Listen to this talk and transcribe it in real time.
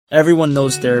Everyone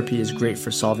knows therapy is great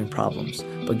for solving problems,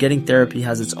 but getting therapy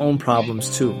has its own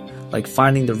problems too, like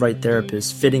finding the right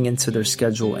therapist, fitting into their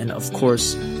schedule, and of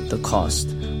course, the cost.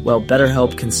 Well,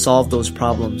 BetterHelp can solve those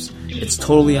problems. It's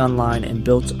totally online and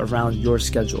built around your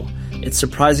schedule. It's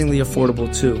surprisingly affordable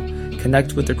too.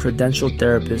 Connect with a credentialed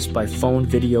therapist by phone,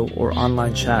 video, or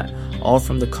online chat, all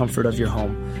from the comfort of your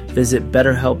home. Visit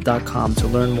BetterHelp.com to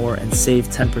learn more and save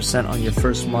 10% on your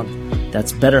first month.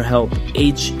 That's BetterHelp,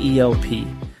 H-E-L-P.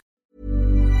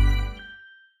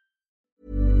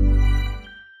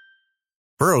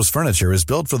 Burrow's furniture is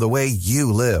built for the way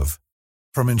you live.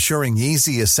 From ensuring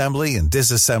easy assembly and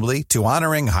disassembly to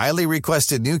honoring highly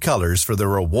requested new colors for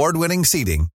their award-winning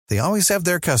seating, they always have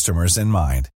their customers in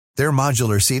mind. Their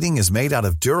modular seating is made out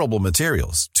of durable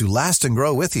materials to last and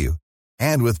grow with you.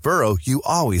 And with Burrow, you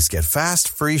always get fast,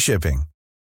 free shipping.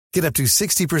 Get up to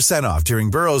 60% off during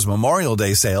Burrow's Memorial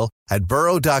Day sale at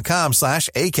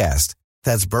burrow.com/ACAST.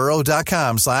 That's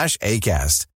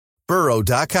burrow.com/ACAST.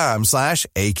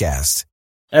 burrow.com/ACAST.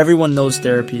 Everyone knows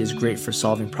therapy is great for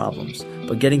solving problems,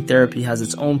 but getting therapy has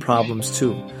its own problems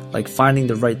too, like finding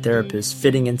the right therapist,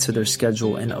 fitting into their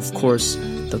schedule, and of course,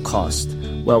 the cost.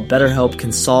 Well, BetterHelp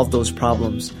can solve those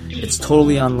problems. It's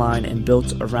totally online and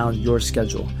built around your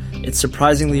schedule. It's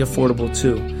surprisingly affordable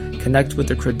too. Connect with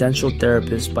a credentialed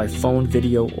therapist by phone,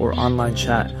 video, or online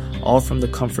chat, all from the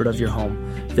comfort of your home.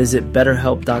 Visit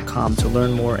BetterHelp.com to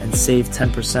learn more and save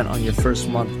 10% on your first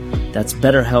month. That's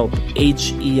BetterHelp,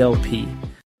 H-E-L-P.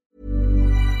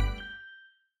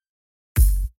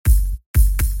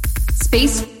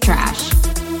 Space trash.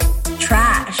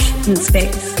 Trash in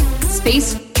space.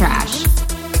 Space trash.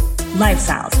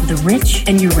 Lifestyles of the rich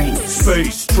and Uranus.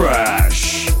 Space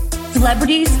trash.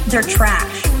 Celebrities, they're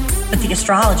trash, but the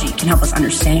astrology can help us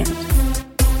understand.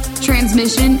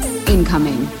 Transmission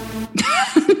incoming.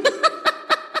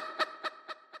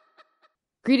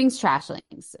 Greetings,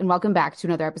 trashlings, and welcome back to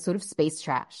another episode of Space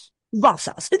Trash.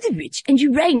 Lifestyles of the rich and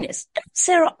Uranus.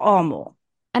 Sarah Armour.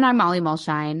 And I'm Molly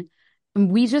Mulshine. And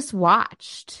we just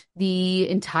watched the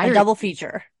entire... A double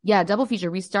feature. Yeah, double feature.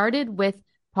 We started with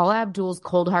Paula Abdul's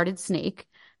Cold Hearted Snake,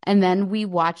 and then we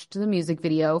watched the music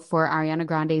video for Ariana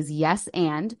Grande's Yes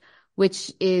And, which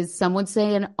is, some would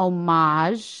say, an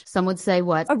homage. Some would say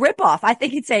what? A ripoff. I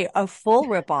think it's a full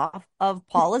ripoff of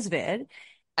Paula's vid.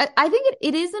 I think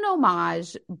it is an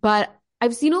homage, but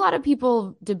I've seen a lot of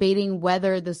people debating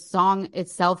whether the song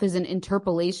itself is an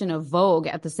interpolation of Vogue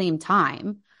at the same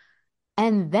time.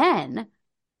 And then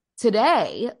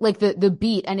today, like the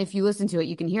beat, and if you listen to it,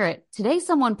 you can hear it. Today,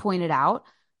 someone pointed out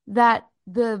that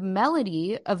the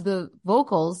melody of the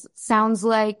vocals sounds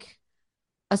like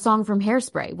a song from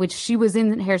Hairspray, which she was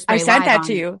in Hairspray. I sent that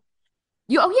to you.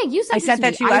 You sent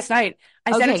that to you last night.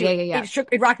 I sent it to you. Yeah.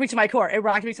 It rocked me to my core. It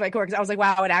rocked me to my core because I was like,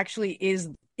 wow, it actually is.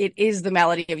 It is the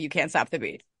melody of You Can't Stop the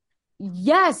Beat.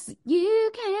 Yes,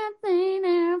 you can't think.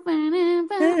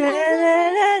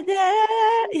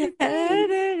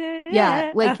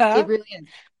 Yeah, like it really is.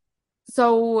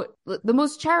 So the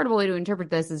most charitable way to interpret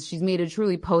this is she's made a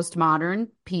truly postmodern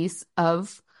piece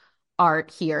of art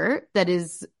here that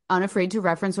is unafraid to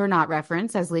reference or not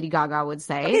reference, as Lady Gaga would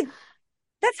say. I mean,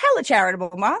 that's hella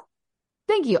charitable, Ma.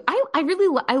 Thank you. I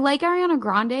like Ariana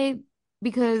Grande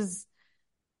because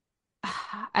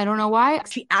I don't know why.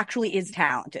 She actually is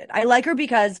talented. I like her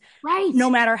because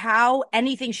no matter how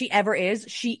anything she ever is,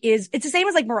 it's the same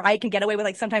as like Mariah can get away with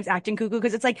like sometimes acting cuckoo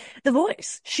because it's like the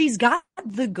voice. She's got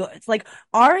the goods. Like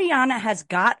Ariana has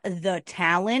got the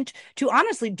talent to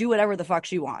honestly do whatever the fuck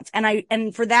she wants.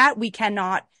 And for that, we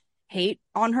cannot hate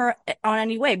on her on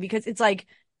any way because it's like,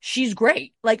 she's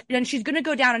great. Like, and she's going to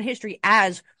go down in history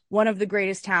as one of the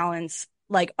greatest talents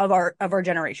like of our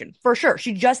generation, for sure.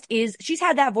 She's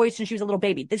had that voice since she was a little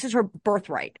baby. This is her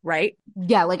birthright, right?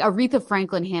 Yeah, like Aretha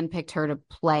Franklin handpicked her to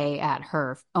play at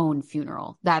her own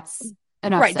funeral. That's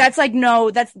enough. Right. That's like,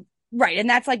 no, that's right. And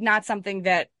that's like not something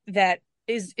that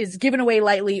is given away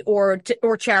lightly or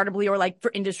charitably or like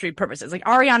for industry purposes. Like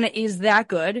Ariana is that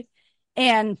good.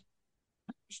 And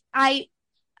I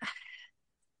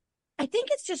think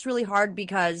it's just really hard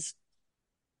because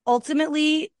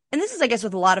ultimately, and this is, I guess,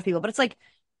 with a lot of people, but it's like,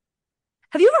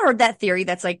 have you ever heard that theory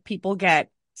that's like people get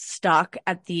stuck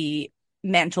at the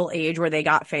mental age where they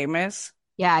got famous?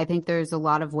 Yeah, I think there's a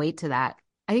lot of weight to that.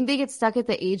 I think they get stuck at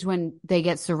the age when they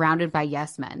get surrounded by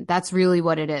yes men. That's really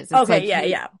what it is. It's okay, like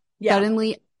yeah.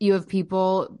 Suddenly you have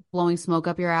people blowing smoke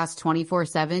up your ass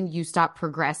 24/7. You stop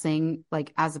progressing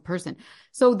like as a person.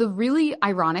 So the really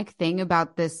ironic thing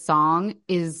about this song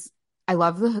is I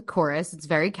love the chorus. It's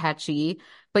very catchy.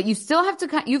 But you still have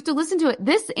to listen to it.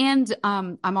 This and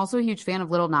I'm also a huge fan of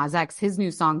Lil Nas X, his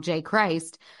new song, J.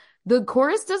 Christ. the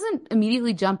chorus doesn't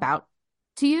immediately jump out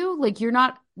to you. Like you're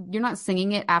not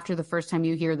singing it after the first time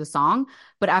you hear the song,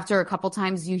 but after a couple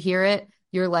times you hear it,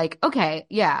 you're like, okay,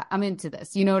 yeah, I'm into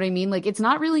this. You know what I mean? Like it's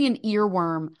not really an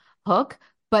earworm hook,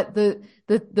 but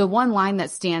the one line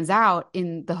that stands out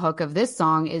in the hook of this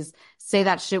song is "say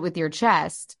that shit with your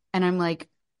chest," and I'm like,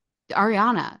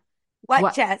 Ariana,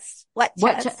 what chest? What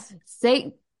chest?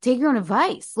 Take your own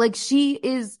advice. Like she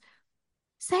is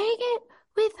saying it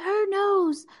with her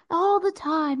nose all the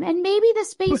time, and maybe the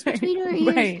space between her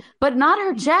ears, but not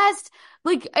her chest.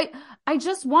 Like I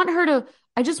just want her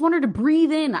to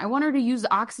breathe in. I want her to use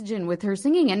oxygen with her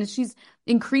singing, and she's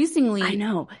increasingly, I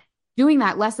know, doing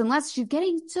that less and less. She's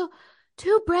getting so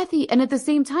too breathy, and at the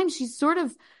same time, she's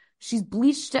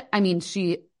bleached. I mean,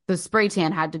 the spray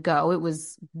tan had to go. It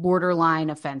was borderline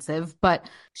offensive, but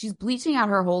she's bleaching out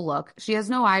her whole look. She has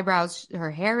no eyebrows.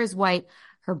 Her hair is white.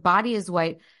 Her body is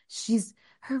white.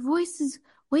 Her voice is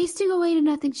wasting away to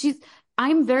nothing.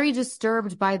 I'm very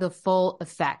disturbed by the full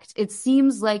effect. It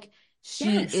seems like she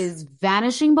is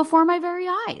vanishing before my very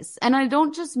eyes. And I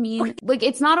don't just mean like,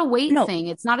 it's not a weight thing.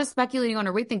 It's not a speculating on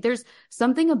her weight thing. There's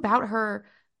something about her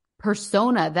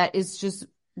persona that is just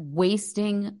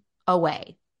wasting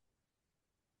away.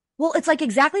 Well, it's like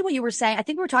exactly what you were saying. I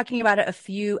think we were talking about it a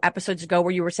few episodes ago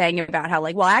where you were saying about how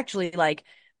actually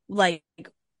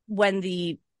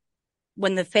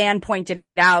when the fan pointed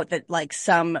out that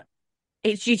some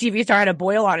HGTV star had a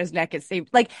boil on his neck, it seemed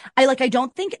I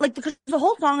don't think because the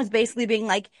whole song is basically being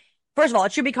first of all,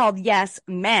 it should be called Yes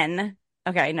Men.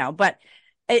 Okay, no, but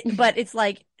it's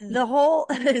the whole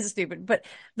this is stupid, but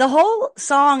the whole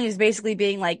song is basically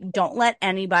being don't let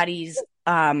anybody's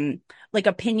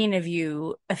opinion of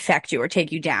you affect you or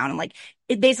take you down. And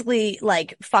it basically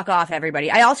fuck off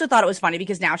everybody. I also thought it was funny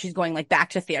because now she's going back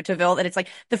to Theaterville, that it's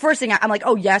the first thing I'm like,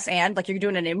 oh yes, and you're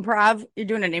doing an improv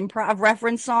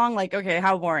reference song. Okay,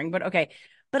 how boring, but okay.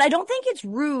 But I don't think it's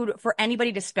rude for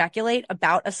anybody to speculate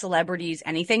about a celebrity's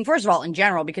anything. First of all, in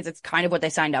general, because it's kind of what they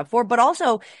signed up for, but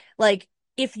also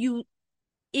if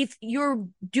you're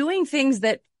doing things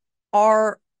that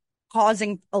are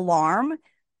causing alarm,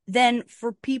 then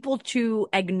for people to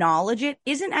acknowledge it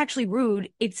isn't actually rude.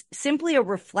 It's simply a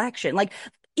reflection.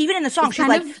 Even in the song, she's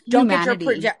don't humanity.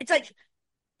 Get your it's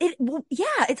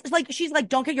it's she's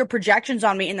don't get your projections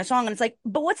on me in the song. And it's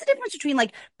but what's the difference between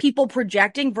people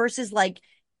projecting versus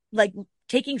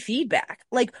taking feedback?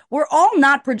 We're all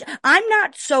not I'm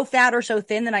not so fat or so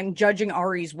thin that I'm judging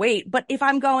Ari's weight. But if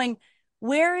I'm going,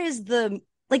 where is the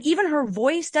even her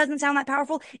voice doesn't sound that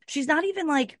powerful. She's not even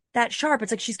that sharp.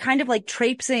 It's she's kind of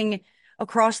traipsing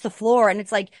across the floor. And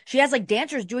it's she has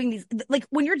dancers doing these,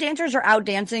 when your dancers are out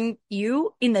dancing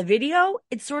you in the video,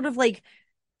 it's sort of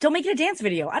don't make it a dance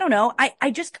video. I don't know.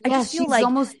 I just feel she's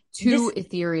almost too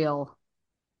ethereal.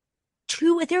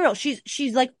 Too ethereal. She's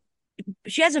she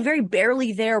has a very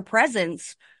barely there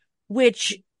presence,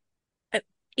 which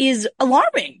is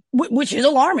alarming,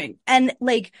 And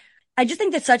I just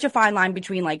think there's such a fine line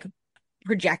between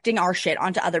projecting our shit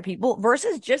onto other people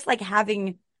versus just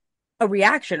having a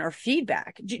reaction or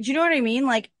feedback. Do you know what I mean?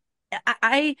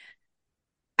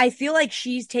 I feel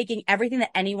she's taking everything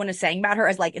that anyone is saying about her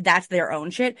as that's their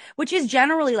own shit, which is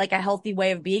generally a healthy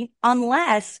way of being,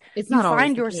 unless it's not you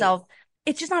find yourself.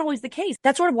 It's just not always the case.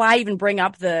 That's sort of why I even bring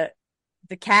up the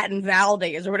Cat and Val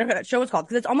days or whatever that show is called,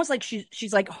 because it's almost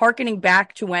she's hearkening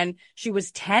back to when she was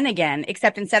 10 again,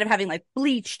 except instead of having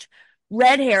bleached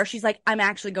red hair, she's I'm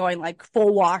actually going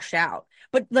full washed out.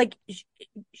 But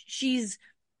she's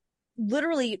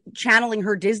literally channeling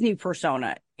her Disney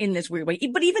persona in this weird way.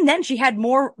 But even then, she had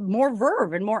more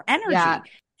verve and more energy. Yeah.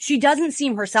 She doesn't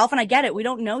seem herself, and I get it. We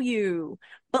don't know you.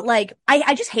 But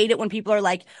I just hate it when people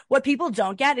are what people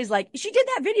don't get is she did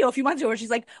that video a few months ago where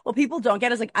she's what people don't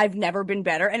get is I've never been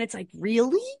better. And it's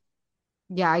really?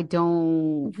 Yeah, I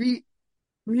don't.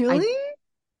 Really?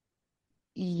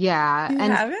 Yeah. You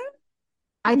and haven't?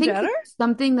 I think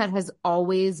something that has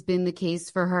always been the case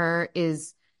for her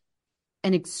is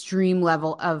an extreme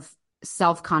level of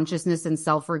self-consciousness and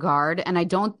self-regard. And I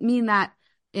don't mean that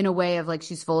in a way of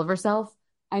she's full of herself.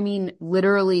 I mean,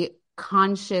 literally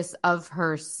conscious of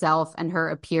herself and her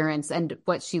appearance and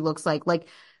what she looks like.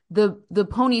 The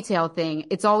ponytail thing,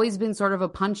 it's always been sort of a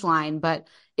punchline, but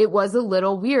it was a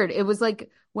little weird. It was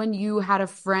when you had a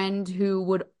friend who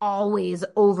would always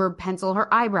over pencil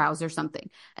her eyebrows or something.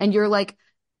 And you're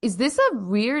is this a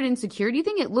weird insecurity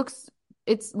thing?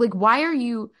 It's why are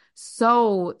you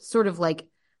so sort of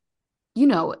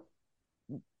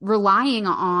relying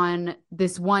on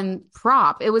this one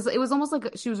prop? It was almost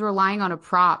like she was relying on a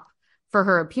prop for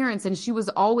her appearance. And she was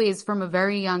always, from a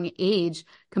very young age,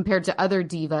 compared to other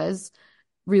divas,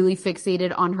 really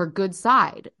fixated on her good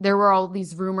side. There were all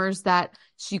these rumors that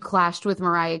she clashed with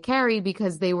Mariah Carey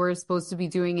because they were supposed to be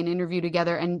doing an interview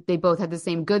together and they both had the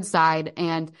same good side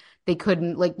and they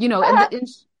couldn't, like, you know, and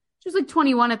she was like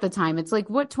 21 at the time. It's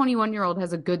like, what 21-year-old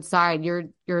has a good side?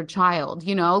 You're a child,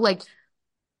 you know, like,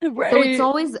 right. So it's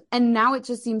always, and now it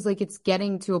just seems like it's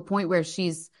getting to a point where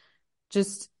she's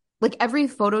just like every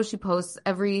photo she posts,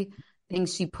 everything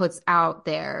she puts out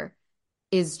there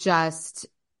is just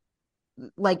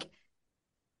like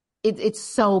it's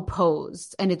so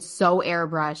posed and it's so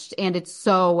airbrushed and it's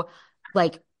so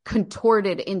like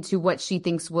contorted into what she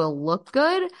thinks will look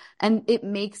good, and it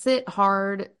makes it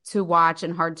hard to watch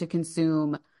and hard to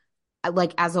consume.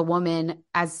 Like as a woman,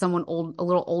 as someone a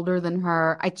little older than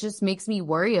her, it just makes me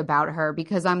worry about her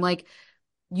because I'm like,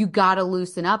 you gotta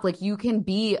loosen up. Like you can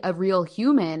be a real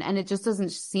human, and it just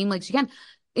doesn't seem like she can.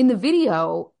 In the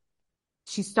video,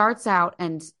 she starts out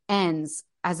and ends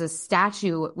as a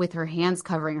statue with her hands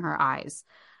covering her eyes.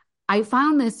 I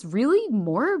found this really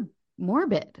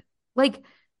morbid. Like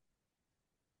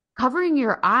covering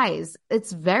your eyes,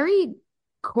 it's very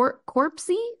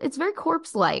corpsey. It's very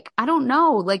corpse-like. I don't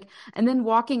know. Like, and then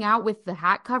walking out with the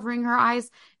hat covering her eyes,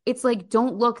 it's like,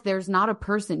 don't look, there's not a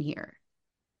person here.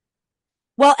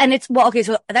 Well, okay,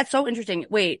 so that's so interesting.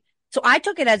 Wait, so I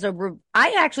took it as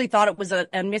I actually thought it was a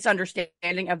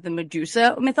misunderstanding of the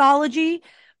Medusa mythology,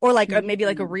 or like maybe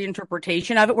like a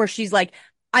reinterpretation of it, where she's like,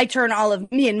 I turn all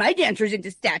of me and my dancers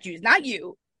into statues, not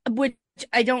you, which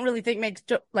I don't really think makes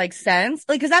like sense.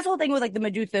 Like, cause that's the whole thing with like the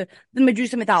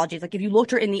Medusa mythology. It's like, if you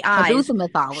looked her in the eyes, Medusa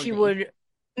mythology. She would,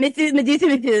 Medusa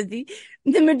mythology,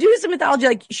 the Medusa mythology,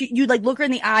 like you'd like look her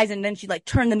in the eyes and then she'd like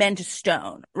turn the men to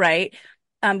stone, right?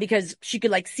 Because she could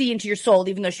like see into your soul,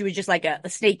 even though she was just like a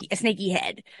snaky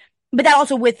head. But that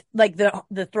also with like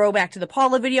the throwback to the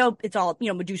Paula video, it's all, you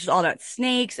know, Medusa's all about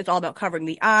snakes. It's all about covering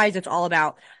the eyes. It's all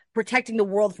about protecting the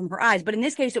world from her eyes. But in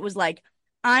this case, it was like,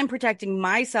 I'm protecting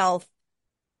myself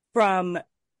from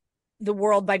the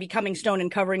world by becoming stone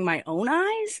and covering my own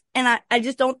eyes. And I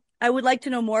just don't, I would like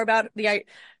to know more about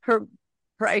her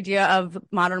idea of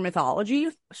modern mythology,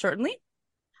 certainly.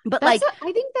 But I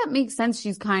think that makes sense.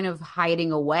 She's kind of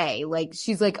hiding away. Like,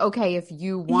 she's like, okay, if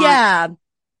you want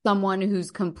someone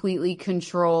who's completely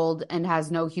controlled and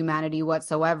has no humanity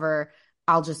whatsoever,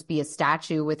 I'll just be a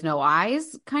statue with no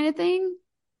eyes kind of thing.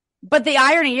 But the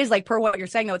irony is, like, per what you're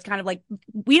saying, though, it's kind of like,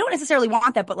 we don't necessarily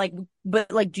want that,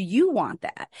 but do you want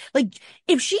that? Like,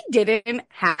 if she didn't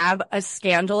have a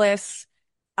scandalous,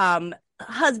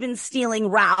 husband stealing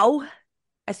row,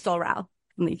 I stole row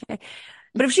from the UK.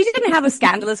 But if she didn't have a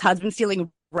scandalous husband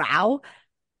stealing row,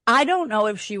 I don't know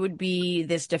if she would be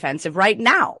this defensive right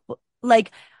now.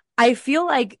 Like, I feel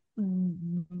like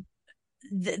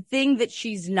the thing that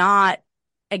she's not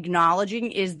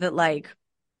acknowledging is that, like,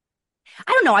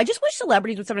 I don't know. I just wish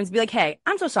celebrities would sometimes be like, hey,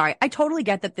 I'm so sorry. I totally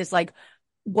get that this like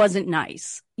wasn't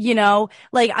nice. You know,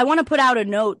 like I want to put out a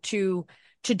note to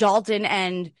Dalton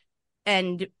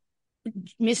and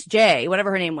Miss J, whatever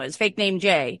her name was, fake name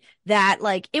J, that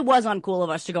like it was uncool of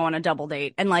us to go on a double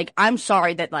date. And like, I'm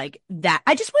sorry that like that.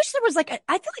 I just wish there was like,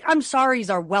 I feel like I'm sorry's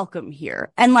are welcome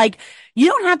here. And like, you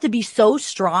don't have to be so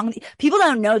strong. People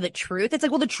don't know the truth. It's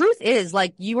like, well, the truth is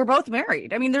like you were both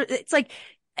married. I mean, it's like,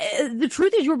 the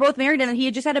truth is you were both married and he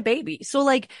had just had a baby. So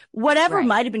like whatever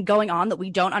might have been going on that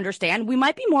we don't understand, we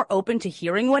might be more open to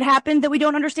hearing what happened that we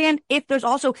don't understand. If there's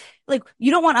also like, you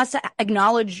don't want us to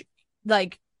acknowledge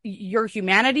like your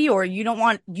humanity, or you don't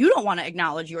want to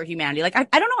acknowledge your humanity. Like,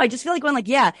 I don't know. I just feel like when like,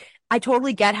 yeah, I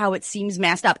totally get how it seems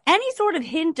messed up. Any sort of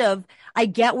hint of, I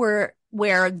get where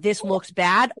this looks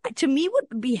bad to me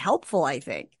would be helpful. I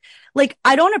think like,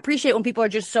 I don't appreciate when people are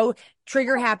just so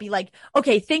trigger happy. Like,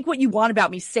 okay, think what you want about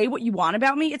me, say what you want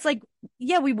about me. It's like,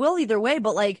 yeah, we will either way,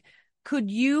 but like, could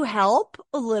you help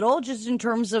a little just in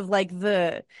terms of like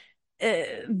the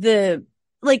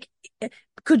like,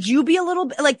 could you be a little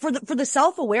bit like for the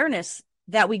self-awareness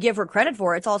that we give her credit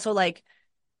for? It's also like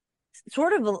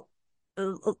sort of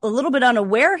a little bit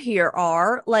unaware here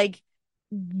are like,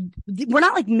 we're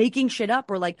not like making shit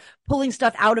up or like pulling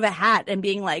stuff out of a hat and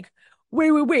being like,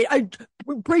 wait,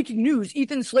 breaking news,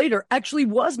 Ethan Slater actually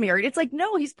was married. It's like,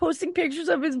 no, he's posting pictures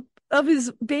of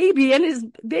his baby and his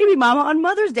baby mama on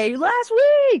Mother's Day last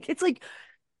week. It's like,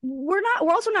 we're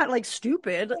also not like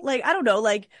stupid. Like, I don't know,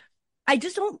 like, I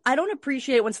don't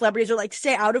appreciate when celebrities are like,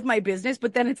 stay out of my business,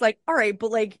 but then it's like, all right, but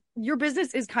like your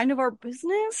business is kind of our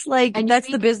business. Like, and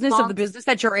that's the business of the business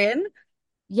that you're in.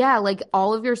 Yeah. Like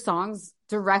all of your songs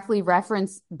directly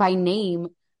reference by name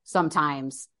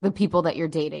sometimes the people that you're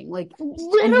dating. Like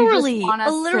literally,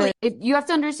 you have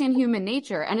to understand human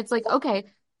nature. And it's like, okay,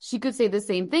 she could say the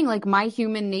same thing. Like, my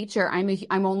human nature,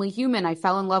 I'm only human. I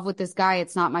fell in love with this guy.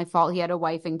 It's not my fault. He had a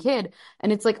wife and kid.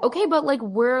 And it's like, okay, but like,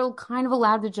 we're kind of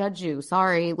allowed to judge you.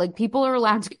 Sorry. Like, people are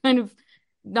allowed to kind of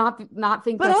not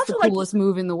think But that's also, the coolest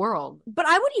move in the world. But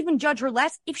I would even judge her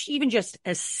less if she even just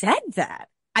said that.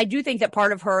 I do think that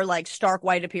part of her like stark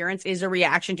white appearance is a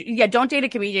reaction to, yeah, don't date a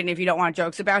comedian if you don't want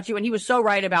jokes about you. And he was so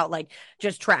right about like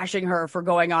just trashing her for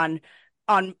going on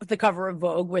the cover of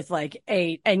Vogue with like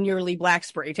a nearly black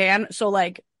spray tan. So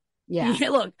like, yeah,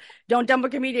 look, don't dump a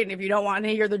comedian if you don't want to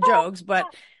hear the jokes, but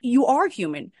you are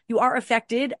human. You are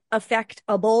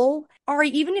affectable. Ari,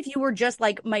 even if you were just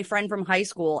like my friend from high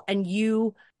school and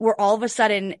you were all of a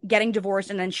sudden getting divorced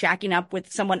and then shacking up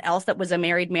with someone else that was a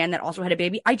married man that also had a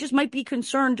baby, I just might be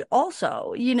concerned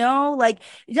also, like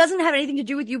it doesn't have anything to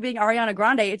do with you being Ariana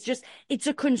Grande. It's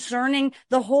a concerning,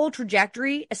 the whole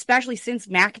trajectory, especially since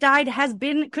Mac died, has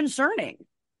been concerning.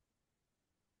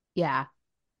 Yeah.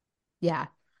 Yeah.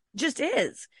 Just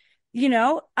is,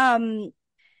 and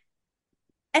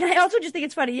I also just think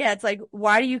it's funny. Yeah, it's like,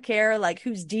 why do you care? Like,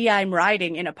 whose D I'm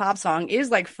riding in a pop song is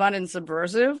like fun and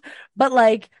subversive, but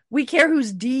like, we care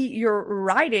whose D you're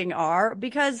riding are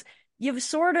because you've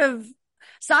sort of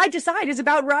side to side is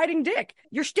about riding dick.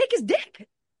 Your shtick is dick.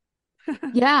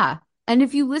 Yeah. And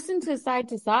if you listen to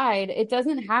Side, it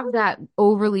doesn't have that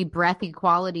overly breathy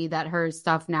quality that her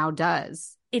stuff now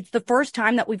does. It's the first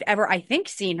time that we've ever, I think,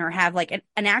 seen her have like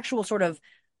an actual sort of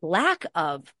lack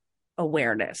of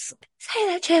awareness. Say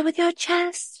that shit with your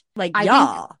chest. Like, I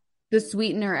yeah. think the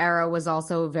Sweetener era was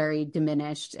also very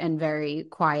diminished and very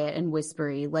quiet and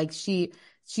whispery. Like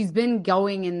she's been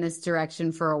going in this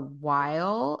direction for a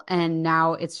while, and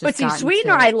now it's just. But see,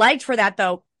 Sweetener, I liked for that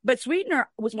though. But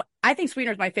I think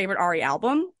Sweetener is my favorite Ari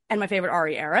album and my favorite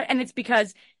Ari era, and it's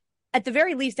because at the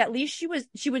very least, at least she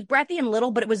was breathy and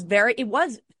little, but it was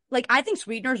like, I think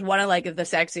Sweetener is one of like the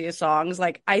sexiest songs.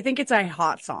 Like, I think it's a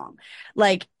hot song.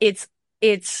 Like it's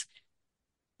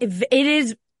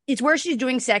where she's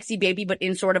doing sexy baby, but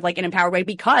in sort of like an empowered way,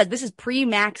 because this is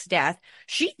pre-Mac's death.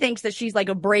 She thinks that she's like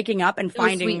a breaking up and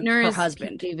finding her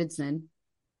husband. Pete Davidson.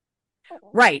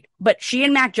 Right. But she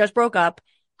and Mac just broke up,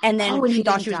 and then she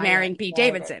thought she was marrying Pete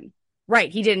Davidson.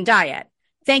 Right. He didn't die yet.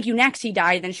 Thank You Next, he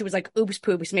died. Then she was like, oops,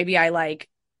 poops. Maybe I like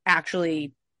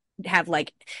actually have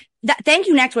like that. Thank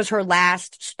You Next was her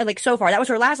last, like so far, that was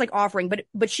her last like offering,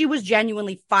 but she was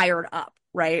genuinely fired up,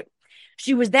 right?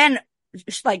 She was then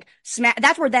like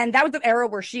that was the era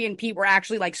where she and Pete were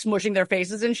actually like smushing their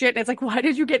faces and shit. And it's like, why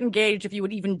did you get engaged if you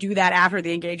would even do that after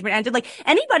the engagement ended? Like,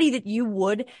 anybody that you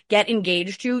would get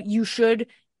engaged to, you should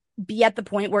be at the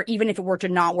point where even if it were to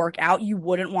not work out, you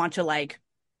wouldn't want to like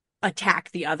attack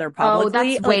the other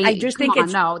publicly.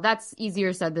 No, that's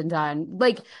easier said than done.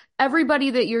 Like,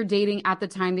 everybody that you're dating at the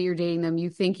time that you're dating them,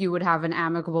 you think you would have an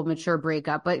amicable, mature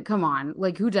breakup, but come on,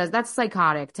 like, who does? That's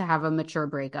psychotic to have a mature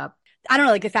breakup. I don't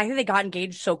know, like the fact that they got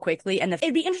engaged so quickly, and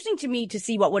it'd be interesting to me to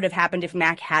see what would have happened if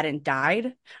Mac hadn't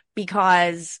died,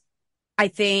 because I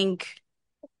think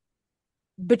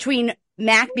between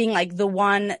Mac being like the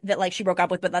one that like she broke up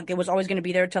with, but like it was always going to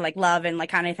be there to like love and like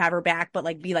kind of have her back, but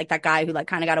like be like that guy who like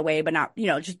kind of got away, but not,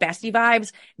 just bestie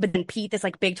vibes. But then Pete, this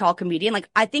like big tall comedian, like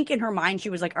I think in her mind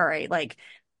she was like, all right, like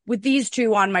with these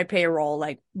two on my payroll,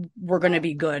 like we're going to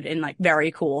be good and like very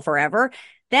cool forever.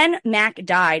 Then Mac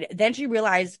died. Then she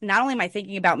realized, not only am I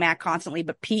thinking about Mac constantly,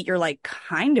 but Pete, you're like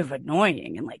kind of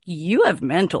annoying and like you have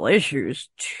mental issues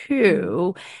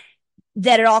too.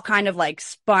 That it all kind of like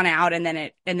spun out, and then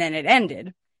it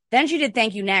ended. Then she did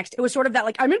Thank You Next. It was sort of that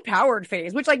like, I'm empowered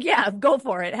phase, which like, yeah, go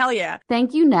for it. Hell yeah.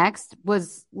 Thank You Next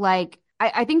was like,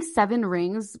 I think Seven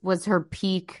Rings was her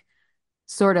peak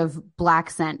sort of black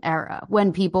scent era,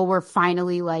 when people were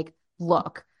finally like,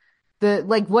 look,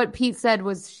 what Pete said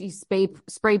was she spray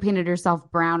painted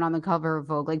herself brown on the cover of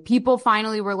Vogue. Like, people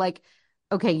finally were like,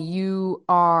 okay, you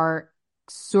are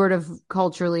sort of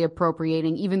culturally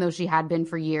appropriating, even though she had been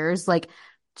for years. Like,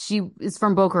 she is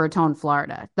from Boca Raton,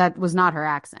 Florida. That was not her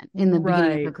accent in the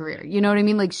beginning of her career. You know what I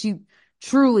mean? Like, she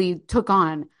truly took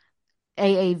on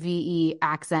AAVE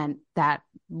accent that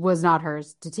was not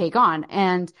hers to take on.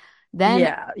 And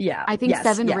then I think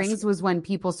Seven Rings was when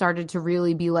people started to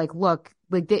really be like, look,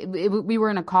 like we were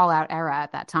in a call out era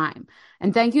at that time.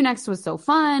 And Thank You Next was so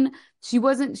fun. She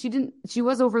was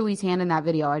overly tan in that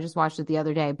video. I just watched it the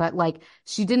other day, but like,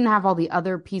 she didn't have all the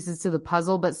other pieces to the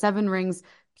puzzle. But Seven Rings,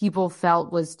 people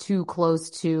felt was too close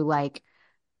to like,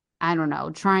 I don't know,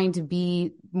 trying to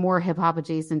be more hip hop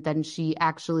adjacent than she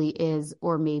actually is,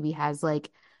 or maybe has like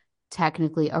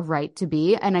technically a right to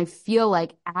be. And I feel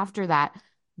like after that,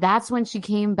 That's when she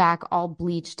came back all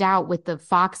bleached out with the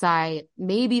fox eye,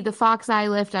 maybe the fox eye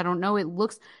lift. I don't know.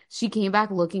 She came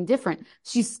back looking different.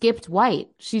 She skipped white.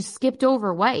 She skipped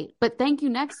over white. But Thank You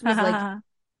Next was like,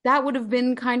 that would have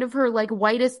been kind of her like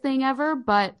whitest thing ever.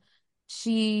 But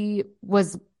she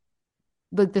was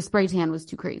like, the spray tan was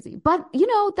too crazy. But,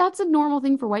 that's a normal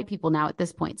thing for white people now at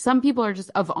this point. Some people are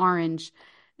just of orange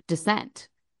descent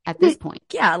at this point.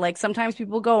 Yeah. Like sometimes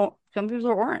people are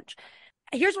orange.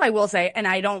 Here's what I will say, and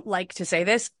I don't like to say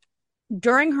this.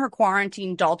 During her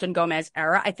quarantine Dalton Gomez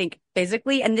era, I think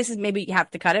physically, and this is maybe you have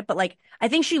to cut it, but like, I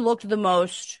think she looked the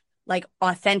most like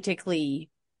authentically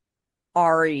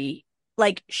Ari.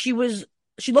 Like she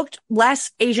looked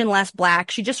less Asian, less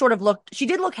black. She just sort of she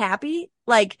did look happy.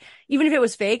 Like, even if it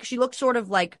was fake, she looked sort of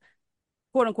like,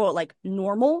 quote unquote, like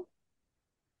normal.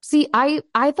 See, I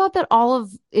thought that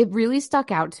it really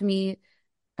stuck out to me,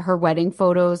 her wedding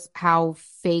photos, how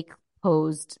fake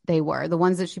posed they were. The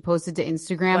ones that she posted to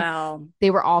Instagram, wow. They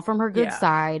were all from her good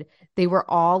side. They were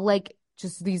all like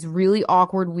just these really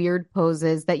awkward, weird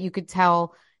poses that you could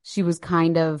tell she was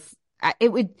kind of,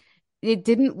 it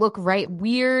didn't look right.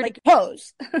 Weird. Like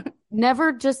pose.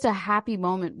 Never just a happy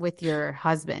moment with your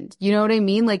husband. You know what I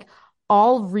mean? Like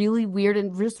all really weird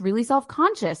and just really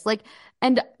self-conscious. Like,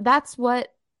 and that's what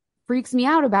freaks me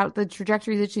out about the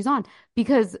trajectory that she's on,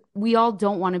 because we all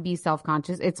don't want to be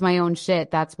self-conscious. It's my own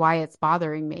shit. That's why it's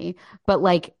bothering me. But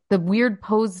like the weird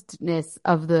posedness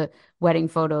of the wedding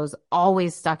photos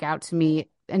always stuck out to me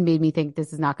and made me think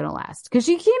this is not going to last. Because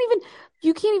you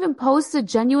can't even post a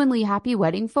genuinely happy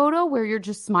wedding photo where you're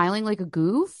just smiling like a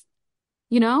goof.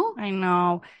 I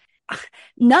know.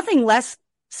 Nothing less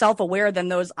self-aware than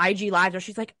those IG lives where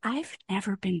she's like, I've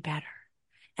never been better.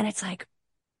 And it's like,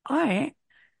 all right.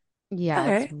 Yeah,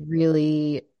 okay. It's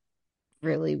really,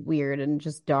 really weird and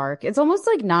just dark. It's almost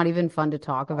like not even fun to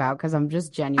talk about because I'm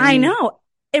just genuinely. I know.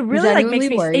 It really like makes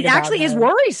me. It actually is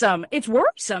worrisome. It's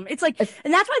worrisome. It's like,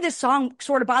 and that's why this song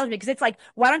sort of bothers me, because it's like,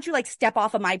 why don't you like step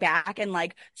off of my back and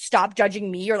like stop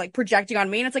judging me or like projecting on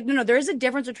me? And it's like, no, there is a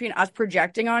difference between us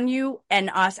projecting on you and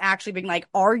us actually being like,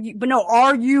 are you?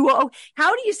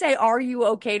 How do you say are you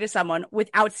okay to someone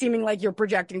without seeming like you're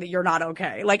projecting that you're not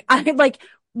okay? Like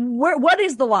what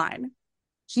is the line?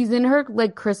 She's in her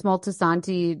like Chris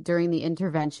Moltisanti during the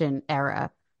intervention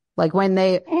era, like when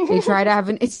they try to have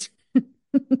an.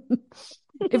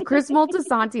 If Chris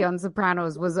Moltisanti on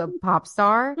Sopranos was a pop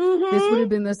star, this would have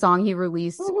been the song he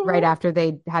released right after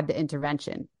they had the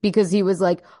intervention, because he was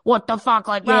like, what the fuck?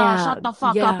 Like, shut the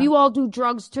fuck up. You all do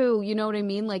drugs too. You know what I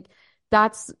mean? Like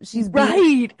she's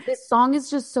right. This song is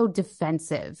just so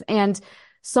defensive. And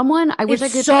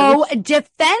defensive.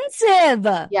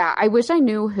 Yeah. I wish I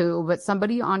knew who, but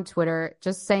somebody on Twitter,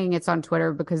 just saying it's on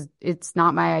Twitter because it's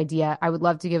not my idea. I would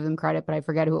love to give them credit, but I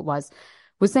forget who it was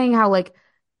saying how like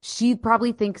she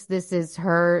probably thinks this is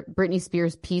her Britney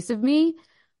Spears Piece of Me.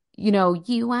 You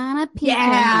want a piece of me.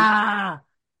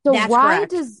 So that's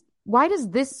correct. Why does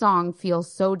this song feel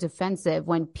so defensive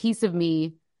when Piece of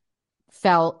Me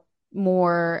felt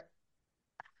more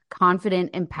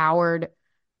confident, empowered?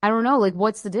 I don't know. Like,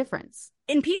 what's the difference?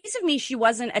 In Piece of Me, she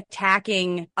wasn't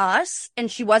attacking us and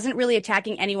she wasn't really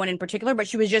attacking anyone in particular, but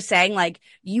she was just saying like,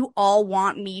 you all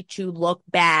want me to look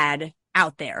bad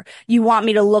out there. You want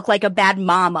me to look like a bad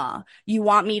mama. You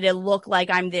want me to look like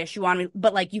I'm this. You want me,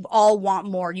 but like you all want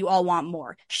more. You all want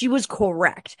more. She was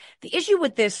correct. The issue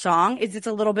with this song is it's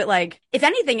a little bit like, if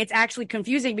anything, it's actually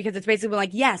confusing because it's basically like,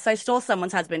 yes, I stole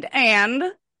someone's husband and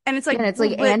it's like,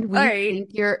 and we think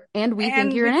you're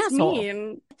an asshole.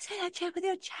 Mean. Say that shit with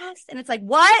your chest. And it's like,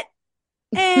 what?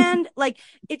 And like,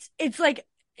 it's like,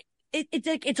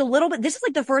 it's a little bit, this is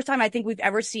like the first time I think we've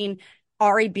ever seen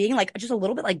Ari being like just a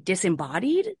little bit like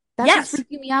disembodied. That's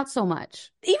freaking me out so much.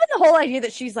 Even the whole idea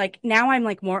that she's like, now I'm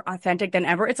like more authentic than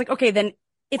ever. It's like, okay, then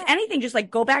if anything, just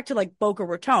like go back to like Boca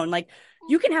Raton. Like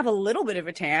you can have a little bit of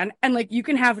a tan and like you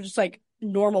can have just like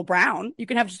normal brown. You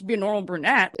can have just be a normal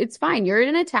brunette. It's fine. You're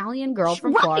an Italian girl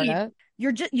from Florida.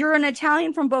 You're an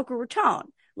Italian from Boca Raton.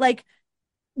 Like,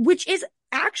 which is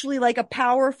actually like a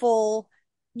powerful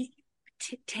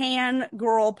tan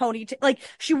girl ponytail. Like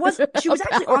she was actually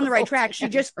on the right track. She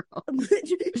just,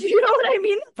 you know what I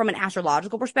mean? From an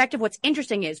astrological perspective, what's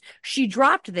interesting is she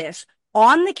dropped this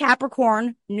on the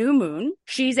Capricorn new moon.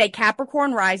 She's a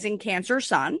Capricorn rising Cancer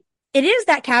sun. It is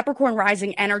that Capricorn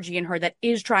rising energy in her that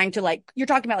is trying to like, you're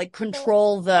talking about like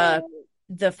control the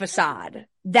facade.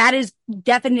 That is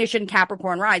definition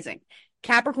Capricorn rising.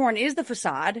 Capricorn is the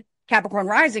facade. Capricorn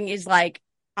rising is like,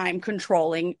 I'm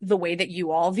controlling the way that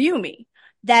you all view me.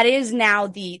 That is now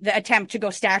the attempt to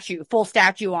go full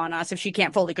statue on us if she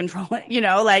can't fully control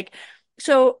it, like,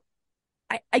 so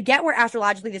I get where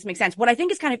astrologically this makes sense. What I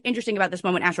think is kind of interesting about this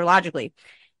moment astrologically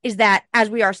is that as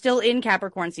we are still in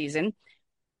Capricorn season,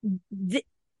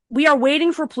 we are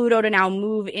waiting for Pluto to now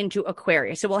move into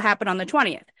Aquarius. It will happen on the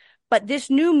 20th. But this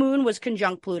new moon was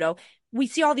conjunct Pluto. We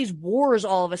see all these wars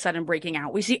all of a sudden breaking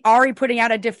out. We see Ari putting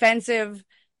out a defensive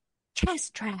chess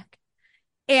track.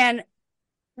 And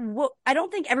what I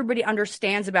don't think everybody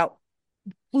understands about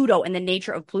Pluto and the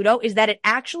nature of Pluto is that it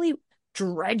actually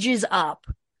dredges up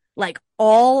like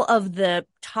all of the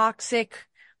toxic,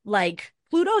 like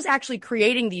Pluto's actually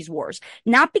creating these wars,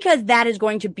 not because that is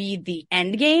going to be the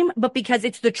end game, but because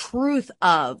it's the truth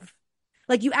of,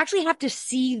 like, you actually have to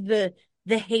see the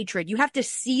hatred. You have to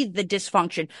see the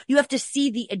dysfunction. You have to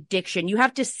see the addiction. You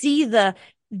have to see the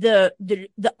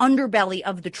underbelly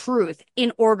of the truth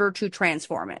in order to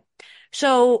transform it.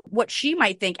 So what she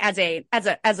might think as an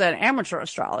amateur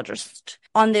astrologist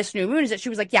on this new moon is that she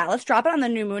was like, yeah, let's drop it on the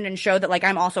new moon and show that like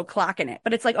I'm also clocking it.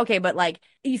 But it's like, okay, but like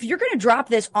if you're going to drop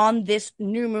this on this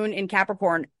new moon in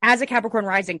Capricorn as a Capricorn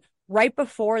rising right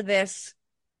before this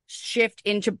shift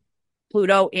into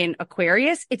Pluto in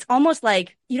Aquarius, it's almost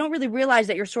like you don't really realize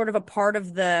that you're sort of a part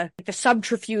of the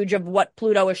subterfuge of what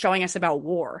Pluto is showing us about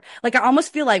war. Like, I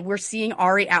almost feel like we're seeing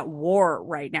Ari at war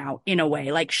right now in a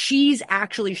way. Like, she's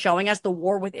actually showing us the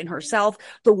war within herself,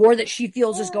 the war that she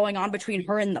feels is going on between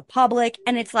her and the public.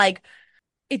 And it's like,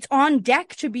 it's on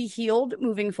deck to be healed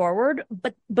moving forward.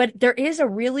 But there is a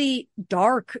really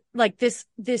dark, like this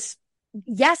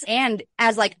yes, and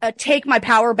as like a take my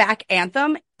power back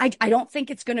anthem, I don't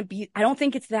think it's going to be, I don't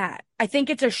think it's that. I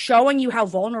think it's a showing you how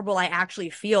vulnerable I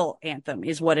actually feel anthem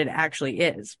is what it actually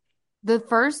is. The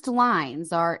first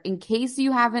lines are, in case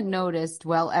you haven't noticed,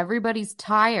 well, everybody's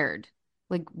tired.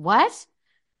 Like, what?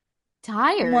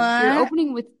 Tired? What?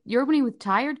 You're opening with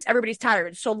tired? Everybody's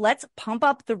tired. So let's pump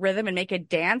up the rhythm and make a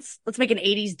dance. Let's make an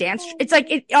 80s dance. It's like,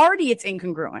 it's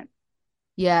incongruent.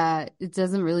 Yeah, it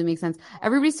doesn't really make sense.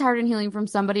 Everybody's tired and healing from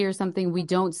somebody or something we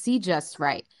don't see just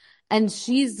right. And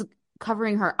she's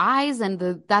covering her eyes,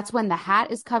 and that's when the hat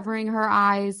is covering her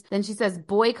eyes. Then she says,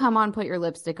 boy, come on, put your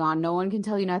lipstick on. No one can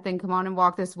tell you nothing. Come on and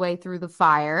walk this way through the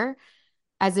fire.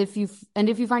 If you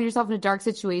find yourself in a dark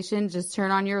situation, just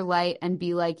turn on your light and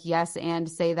be like, yes, and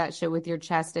say that shit with your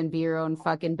chest and be your own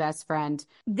fucking best friend.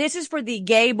 This is for the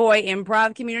gay boy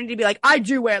improv community to be like, I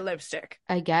do wear lipstick.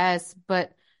 I guess,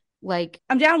 but like,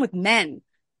 I'm down with men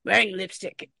wearing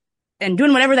lipstick and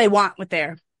doing whatever they want with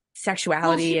their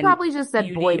sexuality. Well, she probably just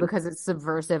said boy because it's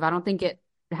subversive. I don't think it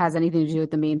has anything to do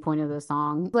with the main point of the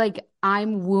song. Like,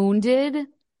 I'm wounded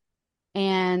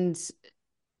and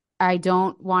I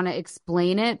don't want to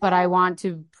explain it, but I want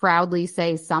to proudly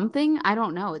say something. I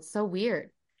don't know. It's so weird.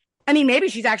 I mean, maybe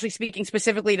she's actually speaking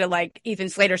specifically to like Ethan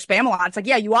Slater's Spamalot. It's like,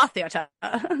 yeah, you are theater.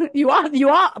 you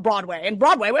are Broadway, and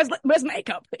Broadway, where's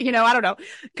makeup? You know, I don't know.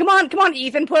 Come on,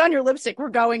 Ethan, put on your lipstick. We're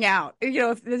going out. You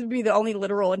know, if this would be the only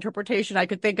literal interpretation I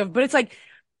could think of, but it's like,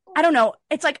 I don't know.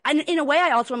 It's like, in a way,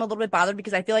 I also am a little bit bothered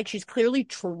because I feel like she's clearly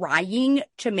trying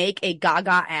to make a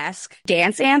Gaga-esque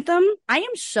dance anthem. I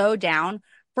am so down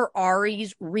for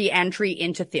Ari's re-entry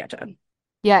into theater.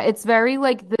 Yeah, it's very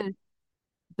like the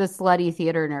slutty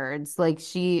theater nerds. Like,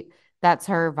 that's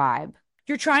her vibe.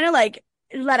 You're trying to like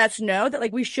let us know that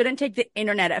like we shouldn't take the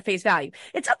internet at face value.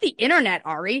 It's not the internet,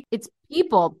 Ari. It's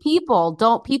people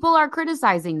are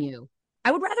criticizing you.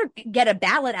 I would rather get a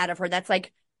ballad out of her that's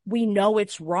like, we know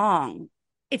it's wrong.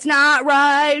 It's not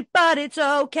right, but it's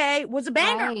okay. Was a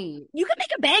banger. Right. You can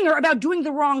make a banger about doing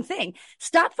the wrong thing.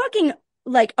 Stop fucking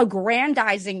like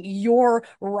aggrandizing your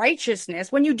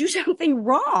righteousness when you do something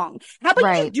wrong. How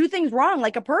about you just do things wrong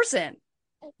like a person?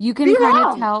 You can kind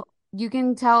of tell. You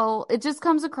can tell it just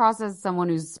comes across as someone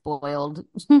who's spoiled,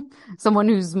 someone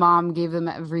whose mom gave them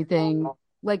everything.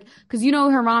 Like, because you know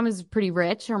her mom is pretty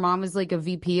rich. Her mom is like a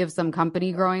VP of some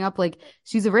company growing up. Like,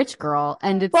 she's a rich girl,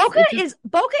 and Boca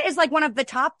is like one of the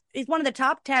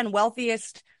top 10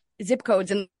 wealthiest zip codes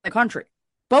in the country.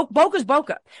 Boca's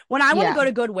Boca. When I want to go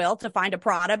to Goodwill to find a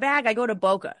Prada bag, I go to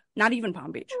Boca, not even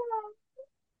Palm Beach.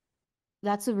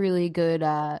 That's a really good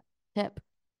tip.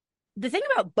 The thing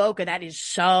about Boca that is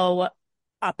so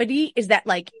uppity is that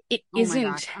like it isn't.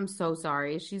 My gosh, I'm so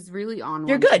sorry. She's really on.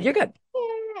 You're good. You're good.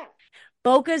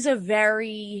 Boca's a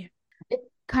very. It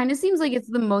kind of seems like it's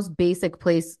the most basic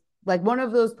place, like one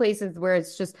of those places where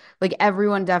it's just like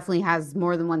everyone definitely has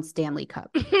more than one Stanley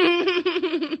Cup.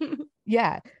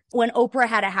 Yeah. When Oprah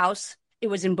had a house, it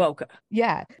was in Boca.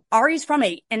 Yeah. Ari's from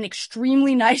an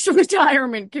extremely nice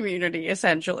retirement community,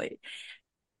 essentially.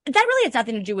 That really has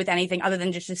nothing to do with anything other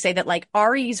than just to say that like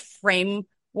Ari's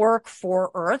framework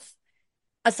for Earth,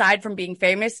 aside from being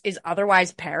famous, is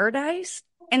otherwise paradise.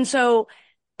 And so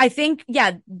I think,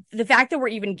 yeah, the fact that we're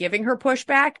even giving her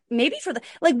pushback, maybe for the,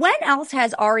 like, when else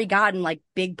has Ari gotten like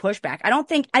big pushback?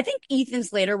 I think Ethan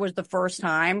Slater was the first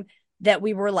time that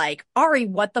we were like, Ari,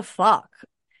 what the fuck?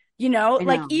 You know, I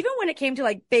like, know. even when it came to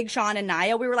like Big Sean and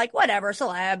Nia, we were like, whatever,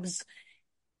 celebs.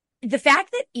 The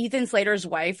fact that Ethan Slater's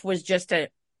wife was just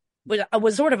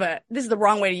was sort of a, this is the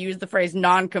wrong way to use the phrase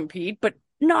non-compete, but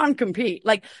non-compete.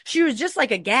 Like, she was just like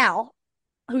a gal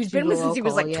who's She's been a with since he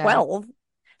was local, like yeah. 12.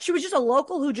 She was just a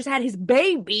local who just had his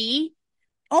baby.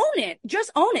 Own it. Just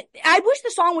own it. I wish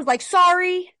the song was like,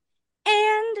 sorry,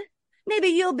 and maybe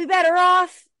you'll be better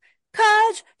off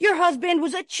because your husband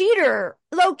was a cheater,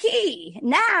 low key.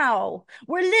 Now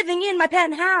we're living in my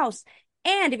penthouse.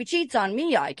 And if he cheats on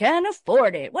me, I can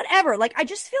afford it. Whatever. Like, I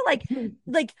just feel like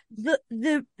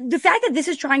the fact that this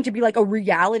is trying to be like a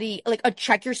reality, like a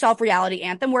check yourself reality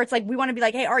anthem where it's like, we want to be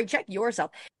like, hey, Ari, check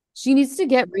yourself. She needs to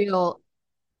get real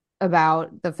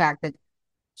about the fact that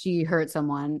she hurt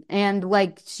someone, and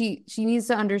like she needs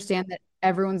to understand that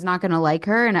everyone's not going to like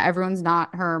her and everyone's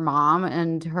not her mom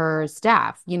and her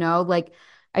staff, you know? Like,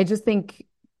 I just think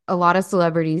a lot of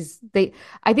celebrities,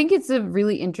 I think it's a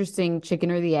really interesting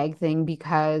chicken or the egg thing,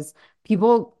 because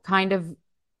people kind of,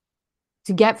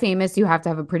 to get famous, you have to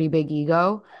have a pretty big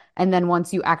ego. And then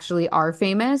once you actually are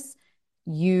famous,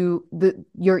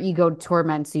 your ego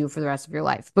torments you for the rest of your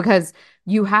life, because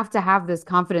you have to have this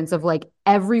confidence of like,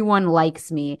 everyone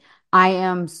likes me. I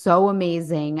am so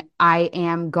amazing. I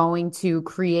am going to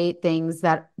create things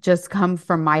that just come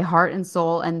from my heart and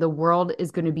soul, and the world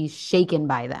is going to be shaken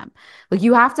by them. Like,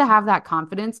 you have to have that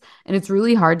confidence, and it's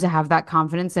really hard to have that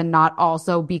confidence and not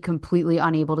also be completely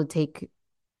unable to take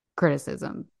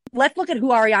criticism. Let's look at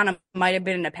who Ariana might have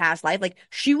been in a past life. Like,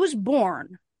 she was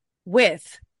born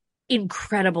with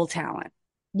incredible talent.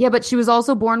 Yeah, but she was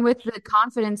also born with the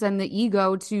confidence and the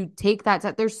ego to take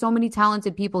that. There's so many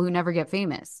talented people who never get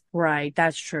famous. Right.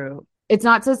 That's true. It's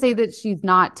not to say that she's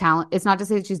not talent. It's not to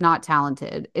say that she's not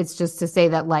talented. It's just to say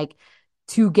that, like,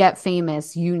 to get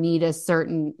famous, you need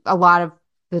a lot of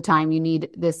the time, you need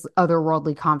this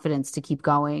otherworldly confidence to keep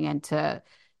going and to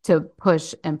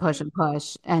push and push and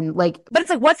push. And like, but it's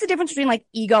like, what's the difference between like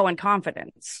ego and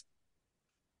confidence?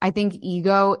 I think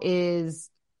ego is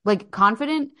like,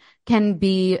 confident can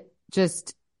be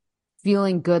just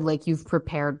feeling good, like you've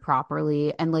prepared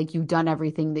properly and like you've done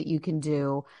everything that you can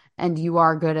do and you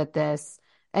are good at this.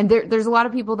 And there's a lot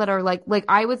of people that are like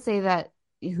I would say that,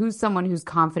 who's someone who's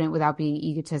confident without being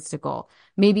egotistical?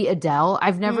 Maybe Adele.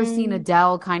 I've never seen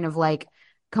Adele kind of like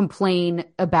complain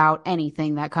about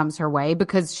anything that comes her way,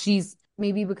 because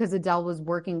because Adele was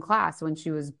working class when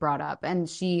she was brought up, and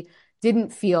she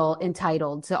didn't feel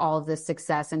entitled to all of this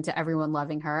success and to everyone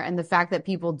loving her. And the fact that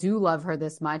people do love her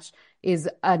this much is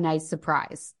a nice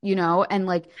surprise, you know? And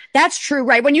like, that's true,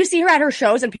 right? When you see her at her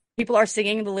shows and people are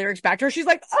singing the lyrics back to her, she's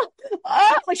like,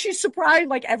 like she's surprised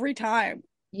like every time.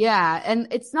 Yeah. And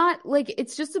it's not like,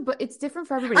 it's different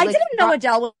for everybody. I like, didn't know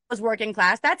Adele was working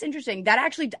class. That's interesting. I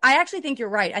actually think you're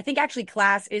right. I think actually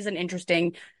class is an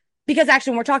interesting, because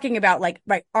actually when we're talking about like,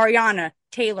 right, Ariana,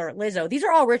 Taylor, Lizzo, these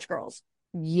are all rich girls.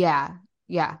 Yeah.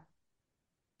 Yeah.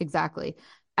 Exactly.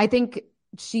 I think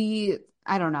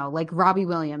I don't know, like Robbie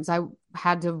Williams, I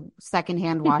had to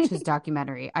secondhand watch his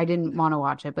documentary. I didn't want to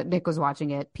watch it, but Nick was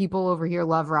watching it. People over here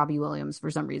love Robbie Williams for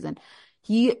some reason.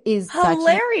 He is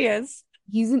hilarious.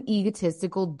 He's an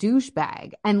egotistical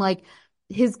douchebag. And like,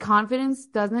 his confidence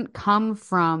doesn't come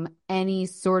from any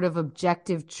sort of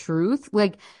objective truth.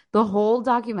 Like, the whole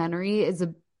documentary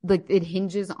it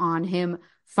hinges on him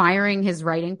firing his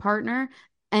writing partner,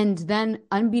 and then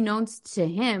unbeknownst to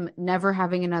him, never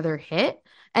having another hit.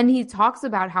 And he talks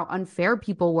about how unfair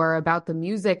people were about the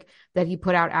music that he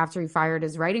put out after he fired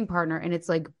his writing partner. And it's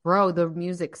like, bro, the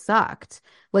music sucked.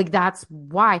 Like, that's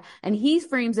why. And he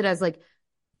frames it as like,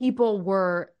 people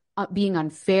were being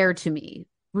unfair to me.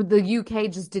 The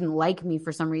UK just didn't like me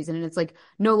for some reason. And it's like,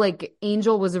 no, like,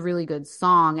 Angel was a really good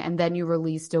song, and then you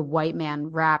released a white man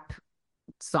rap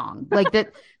song like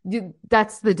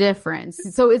that's the difference.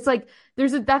 So it's like,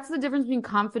 that's the difference between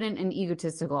confident and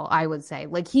egotistical, I would say.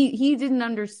 Like, he didn't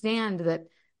understand that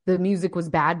the music was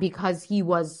bad because he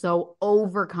was so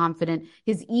overconfident.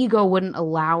 His ego wouldn't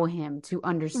allow him to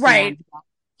understand, right, that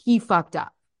he fucked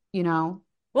up, you know?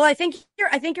 Well, I think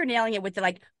you're nailing it with the,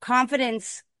 like,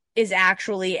 confidence is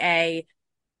actually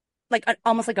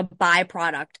almost like a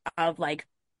byproduct of like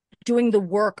doing the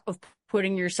work of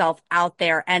putting yourself out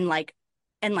there and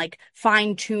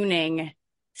fine tuning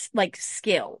like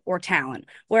skill or talent.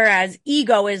 Whereas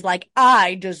ego is like,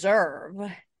 I deserve.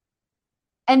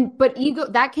 But ego,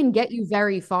 that can get you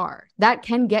very far. That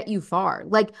can get you far.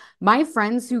 Like my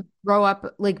friends who grow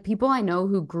up, like people I know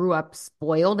who grew up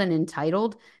spoiled and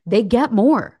entitled, they get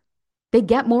more. They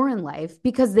get more in life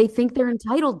because they think they're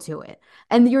entitled to it.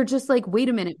 And you're just like, wait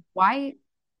a minute, why?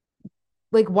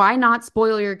 Like, why not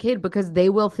spoil your kid? Because they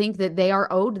will think that they are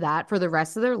owed that for the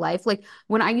rest of their life. Like,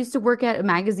 when I used to work at a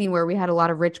magazine where we had a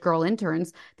lot of rich girl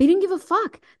interns, they didn't give a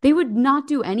fuck. They would not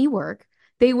do any work.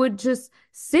 They would just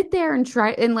sit there and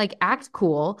try and like act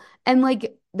cool. And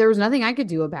like, there was nothing I could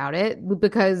do about it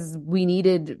because we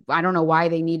needed, I don't know why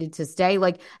they needed to stay.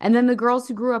 Like, and then the girls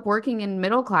who grew up working in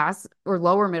middle class or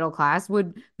lower middle class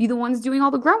would be the ones doing all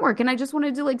the grunt work. And I just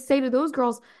wanted to like say to those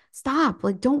girls, stop.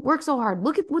 Like, don't work so hard.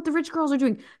 Look at what the rich girls are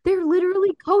doing. They're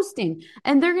literally coasting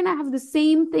and they're going to have the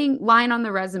same thing line on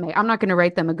the resume. I'm not going to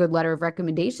write them a good letter of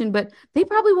recommendation, but they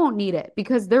probably won't need it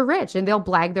because they're rich and they'll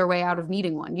blag their way out of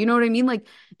needing one. You know what I mean? Like,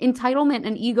 entitlement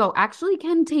and ego actually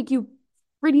can take you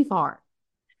pretty far.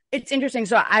 It's interesting.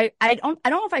 So I don't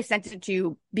know if I sent it to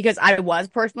you because I was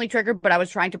personally triggered, but I was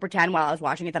trying to pretend while I was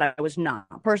watching it that I was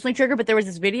not personally triggered. But there was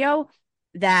this video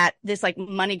that this like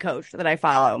money coach that I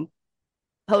follow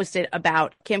posted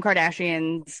about Kim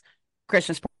Kardashian's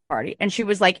Christmas party. And she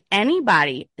was like,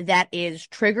 anybody that is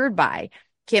triggered by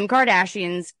Kim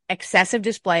Kardashian's excessive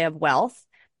display of wealth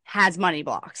has money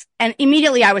blocks. And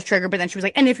immediately I was triggered, but then she was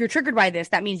like, and if you're triggered by this,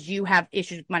 that means you have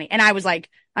issues with money. And I was like,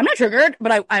 I'm not triggered,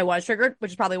 but I was triggered,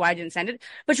 which is probably why I didn't send it.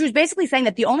 But she was basically saying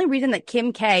that the only reason that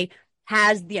Kim K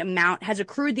has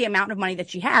accrued the amount of money that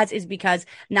she has is because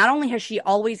not only has she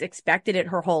always expected it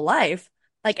her whole life,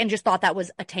 like, and just thought that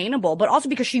was attainable, but also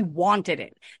because she wanted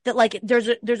it. That like, there's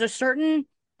a certain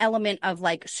element of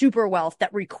like super wealth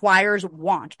that requires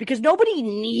want because nobody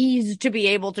needs to be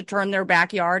able to turn their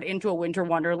backyard into a winter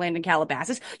wonderland in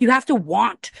Calabasas. You have to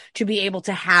want to be able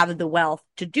to have the wealth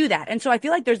to do that. And so I feel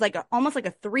like there's like almost like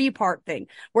a 3-part thing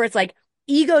where it's like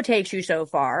ego takes you so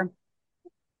far,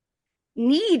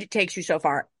 need takes you so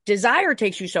far, desire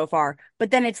takes you so far,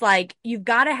 but then it's like you've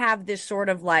got to have this sort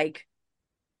of like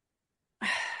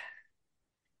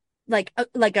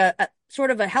a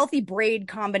sort of a healthy braid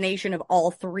combination of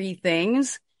all 3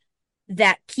 things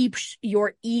that keeps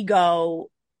your ego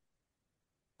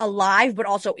alive, but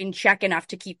also in check enough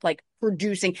to keep like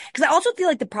producing. Because I also feel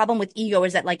like the problem with ego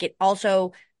is that like it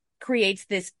also creates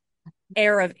this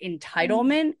air of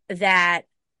entitlement that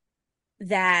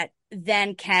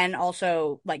then can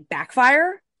also like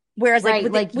backfire. Whereas like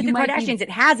with the Kardashians, it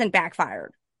hasn't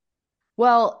backfired.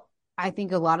 Well, I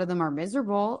think a lot of them are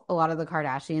miserable. A lot of the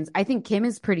Kardashians. I think Kim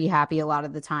is pretty happy a lot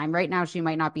of the time. Right now, she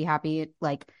might not be happy,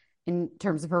 like in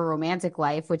terms of her romantic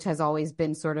life, which has always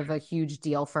been sort of a huge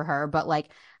deal for her. But like,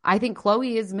 I think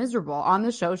Khloe is miserable on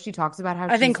the show. She talks about how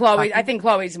I think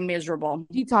Khloe's miserable.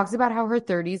 She talks about how her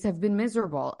 30s have been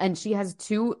miserable, and she has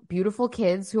 2 beautiful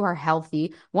kids who are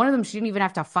healthy. One of them she didn't even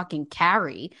have to fucking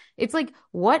carry. It's like,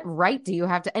 what right do you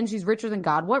have to? And she's richer than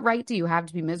God. What right do you have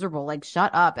to be miserable? Like,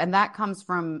 shut up. And that comes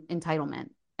from entitlement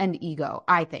and ego,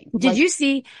 I think. Did you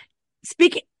see?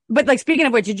 Speaking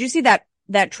of which, did you see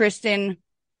that Tristan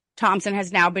Thompson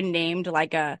has now been named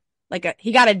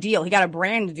he got a deal. He got a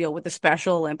brand deal with the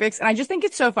Special Olympics. And I just think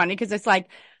it's so funny because it's like,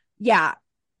 yeah,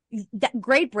 that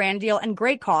great brand deal and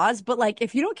great cause. But like,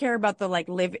 if you don't care about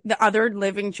the other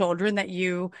living children that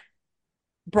you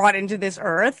brought into this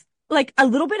earth, like a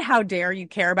little bit, how dare you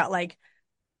care about like,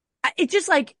 it's just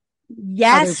like,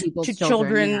 yes to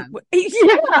children.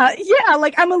 Yeah.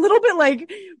 Like, I'm a little bit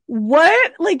like,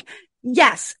 what? Like,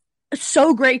 yes,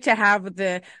 so great to have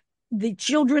the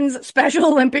children's Special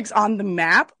Olympics on the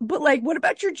map, but like, what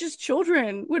about your just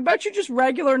children? What about your just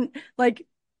regular, like,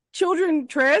 children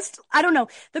tryst? I don't know.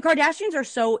 The Kardashians are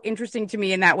so interesting to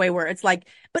me in that way where it's like,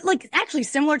 but like actually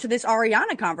similar to this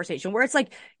Ariana conversation where it's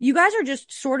like, you guys are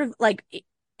just sort of like,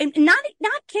 and not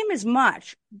Kim as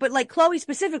much, but like Khloe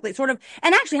specifically sort of,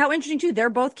 and actually how interesting too, they're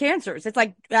both Cancers. It's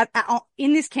like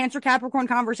in this Cancer Capricorn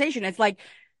conversation, it's like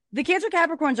the Cancer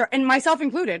Capricorns are, and myself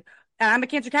included, and I'm a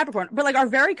Cancer Capricorn, but like are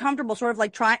very comfortable sort of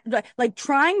like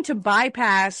trying to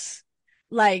bypass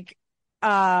like,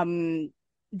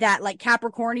 that like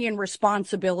Capricornian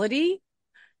responsibility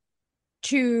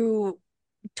to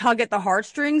tug at the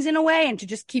heartstrings in a way and to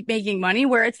just keep making money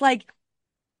where it's like,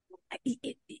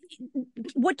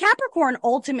 what Capricorn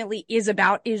ultimately is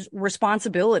about is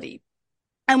responsibility.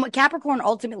 And what Capricorn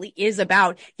ultimately is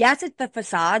about, yes, it's the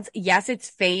facades. Yes, it's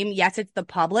fame. Yes, it's the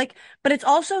public, but it's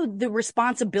also the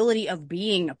responsibility of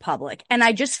being a public. And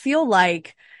I just feel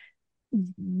like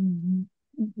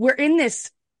we're in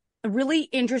this really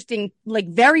interesting, like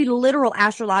very literal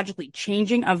astrologically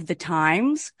changing of the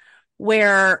times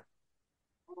where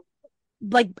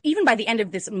like even by the end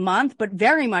of this month, but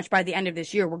very much by the end of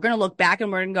this year, we're going to look back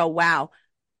and we're going to go, wow,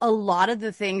 a lot of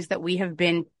the things that we have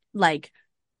been like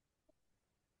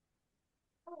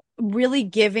really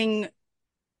giving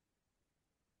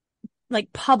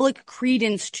like public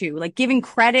credence to, like giving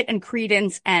credit and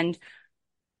credence and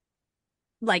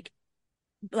like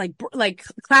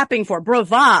clapping for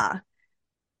brava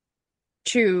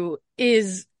to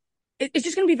is it's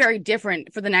just going to be very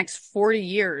different for the next 40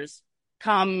 years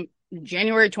come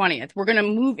January 20th. We're going to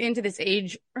move into this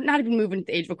age, or not even move into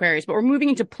the age of Aquarius, but we're moving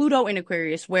into Pluto in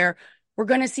Aquarius, where we're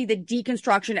going to see the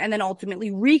deconstruction and then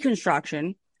ultimately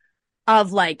reconstruction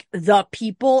of like the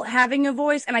people having a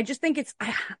voice. And I just think it's,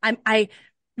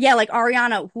 yeah, like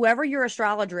Ariana, whoever your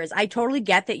astrologer is, I totally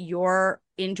get that you're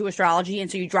into astrology. And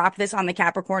so you dropped this on the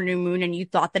Capricorn new moon and you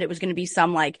thought that it was going to be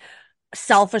some like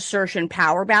self-assertion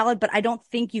power ballad, but I don't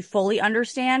think you fully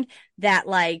understand that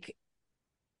like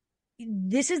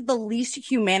this is the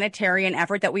least humanitarian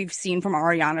effort that we've seen from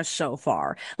Ariana so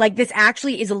far. Like this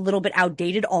actually is a little bit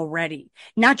outdated already,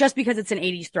 not just because it's an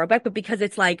 80s throwback, but because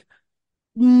it's like,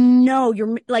 no,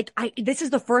 you're like, this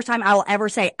is the first time I'll ever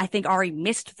say, I think Ari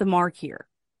missed the mark here.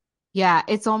 Yeah.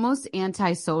 It's almost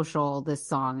antisocial, this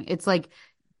song. It's like,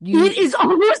 it is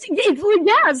almost,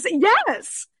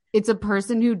 yes. It's a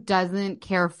person who doesn't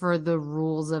care for the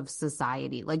rules of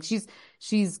society. Like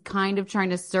she's kind of trying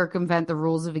to circumvent the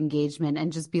rules of engagement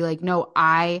and just be like, no,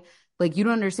 you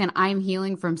don't understand. I'm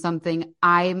healing from something.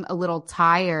 I'm a little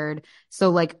tired. So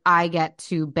like I get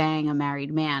to bang a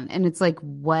married man. And it's like,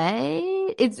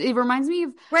 what? It reminds me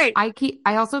of, right.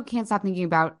 I also can't stop thinking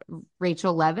about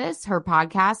Rachel Leviss, her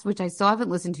podcast, which I still haven't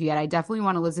listened to yet. I definitely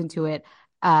want to listen to it,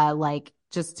 like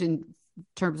just in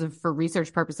terms of for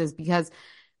research purposes, because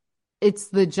it's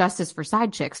the Justice for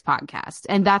Side Chicks podcast.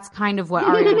 And that's kind of what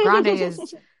Ariana Grande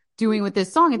is doing with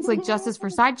this song. It's like justice for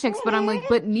side chicks, but I'm like,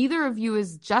 but neither of you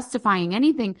is justifying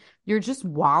anything. You're just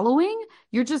wallowing.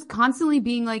 You're just constantly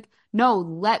being like, no,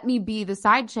 let me be the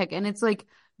side chick. And it's like,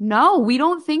 no, we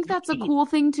don't think that's a cool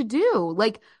thing to do.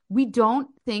 Like, we don't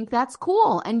think that's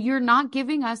cool. And you're not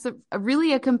giving us a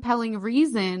really compelling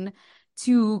reason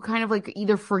to kind of like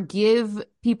either forgive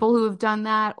people who have done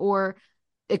that or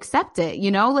accept it,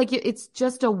 like it's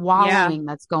just a wallowing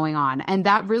that's going on. And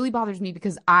that really bothers me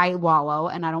because I wallow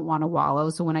and I don't want to wallow.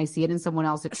 So when I see it in someone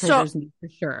else, it triggers me for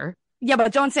sure. Yeah,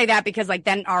 but don't say that because like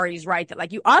then Ari's right that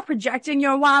like you are projecting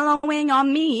your wallowing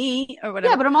on me or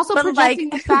whatever. Yeah, but I'm also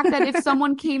projecting the fact that if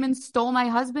someone came and stole my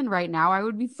husband right now, I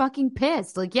would be fucking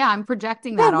pissed. Like, yeah, I'm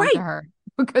projecting that onto her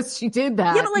because she did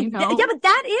that. Yeah, but like, yeah, but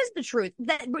that is the truth.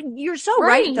 That you're so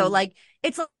right though. Like,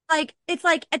 it's like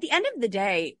at the end of the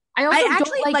day, I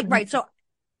actually don't like right. So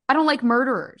I don't like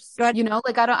murderers. Like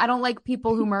I don't like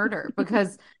people who murder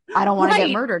because I don't want to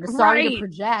get murdered. Sorry to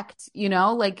project.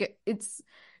 Like it's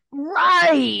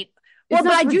right. Well,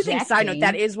 but I do think side note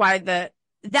that is why the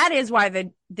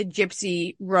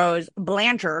Gypsy Rose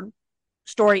Blanchard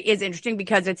story is interesting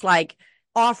because it's like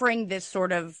offering this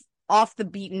sort of off the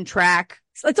beaten track.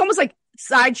 It's almost like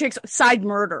side chicks, side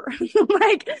murder.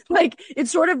 like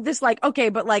it's sort of this like, okay,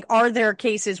 but like, are there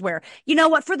cases where, you know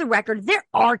what, for the record, there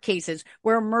are cases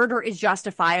where murder is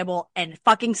justifiable and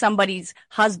fucking somebody's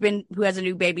husband who has a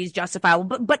new baby is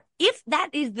justifiable. But if that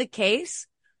is the case,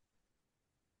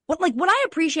 what I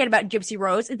appreciate about Gypsy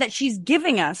Rose is that she's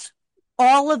giving us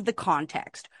all of the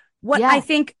context. I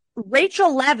think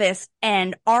Rachel Leviss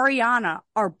and Ariana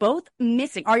are both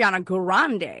missing. Ariana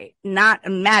Grande, not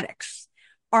Maddox,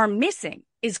 are missing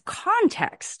is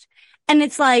context. And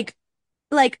it's like,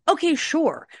 okay,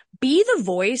 sure. Be the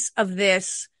voice of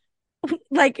this.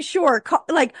 Like, sure.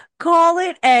 Call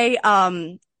it a,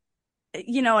 an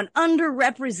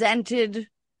underrepresented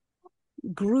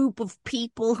group of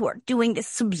people who are doing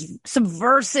this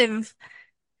subversive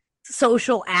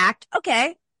social act.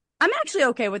 Okay. I'm actually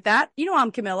okay with that.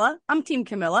 I'm Camilla. I'm Team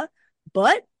Camilla.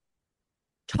 But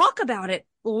talk about it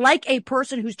like a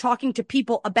person who's talking to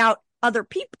people about other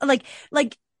people.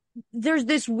 Like there's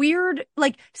this weird,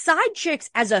 like side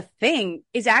chicks as a thing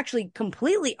is actually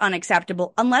completely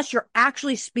unacceptable unless you're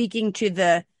actually speaking to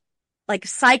the like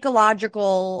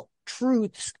psychological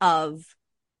truths of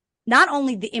not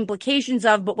only the implications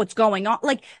of, but what's going on.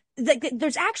 Like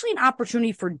there's actually an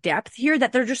opportunity for depth here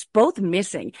that they're just both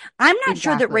missing. I'm not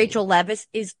sure that Rachel Leviss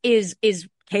is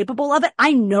capable of it.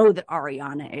 I know that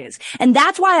Ariana is. And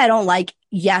that's why I don't like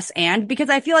yes and, because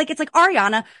I feel like it's like,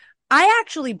 Ariana, I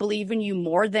actually believe in you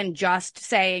more than just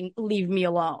saying, leave me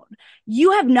alone.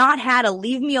 You have not had a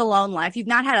leave me alone life. You've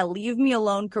not had a leave me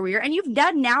alone career. And you've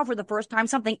done now for the first time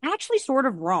something actually sort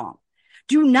of wrong.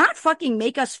 Do not fucking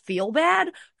make us feel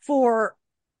bad for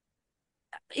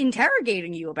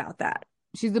interrogating you about that.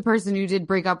 She's the person who did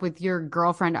break up with your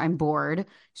girlfriend. I'm bored.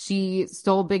 She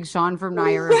stole Big Sean from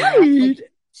Naya Rivera. Like,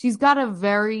 she's got a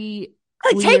very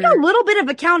take a little bit of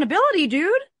accountability,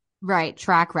 dude. Right,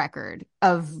 track record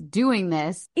of doing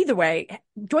this. Either way,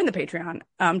 join the Patreon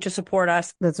to support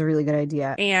us. That's a really good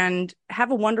idea. And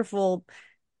have a wonderful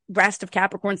rest of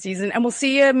Capricorn season. And we'll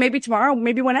see you maybe tomorrow,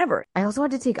 maybe whenever. I also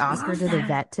had to take Oscar to the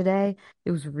vet today.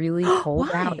 It was really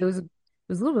cold out. It was a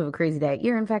little bit of a crazy day.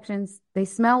 Ear infections. They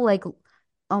smell like,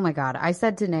 oh my God. I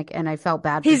said to Nick, and I felt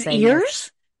bad for his saying ears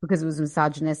this because it was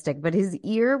misogynistic, but his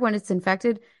ear, when it's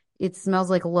infected, it smells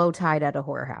like low tide at a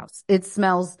whorehouse. It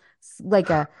smells like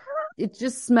it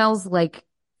just smells like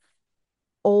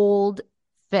old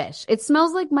fish. It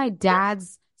smells like my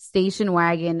dad's station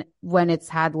wagon when it's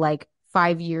had like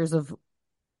 5 years of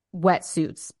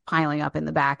wetsuits piling up in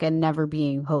the back and never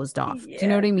being hosed off. Yeah. Do you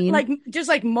know what I mean? Like, just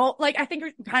like mold. Like, I think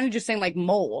you're kind of just saying like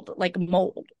mold.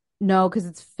 No, because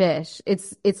it's fish.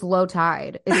 It's low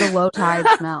tide. It's a low tide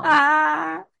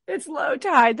smell. It's low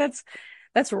tide. That's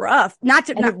rough.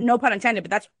 No pun intended,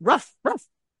 but that's rough.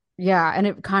 Yeah, and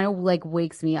it kind of like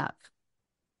wakes me up.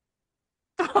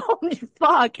 Oh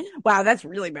fuck! Wow, that's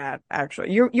really bad.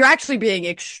 Actually, you're actually being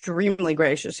extremely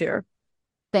gracious here.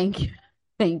 Thank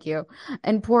you.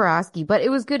 And poor Oski, but it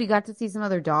was good. He got to see some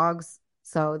other dogs,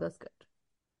 so that's good.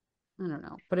 I don't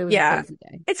know, but it was a crazy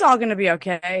day. It's all gonna be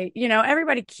okay. You know,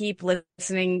 everybody keep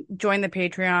listening. Join the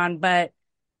Patreon, but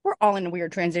we're all in a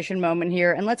weird transition moment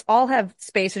here, and let's all have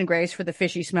space and grace for the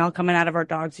fishy smell coming out of our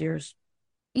dog's ears.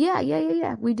 Yeah.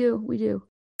 We do.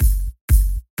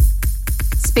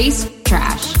 Space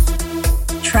trash.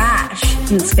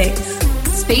 Trash in space.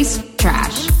 Space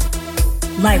trash.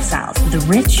 Lifestyles of the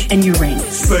rich and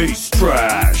Uranus. Space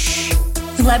trash.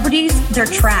 Celebrities, they're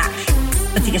trash,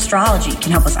 but the astrology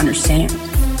can help us understand.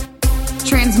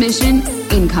 Transmission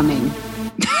incoming.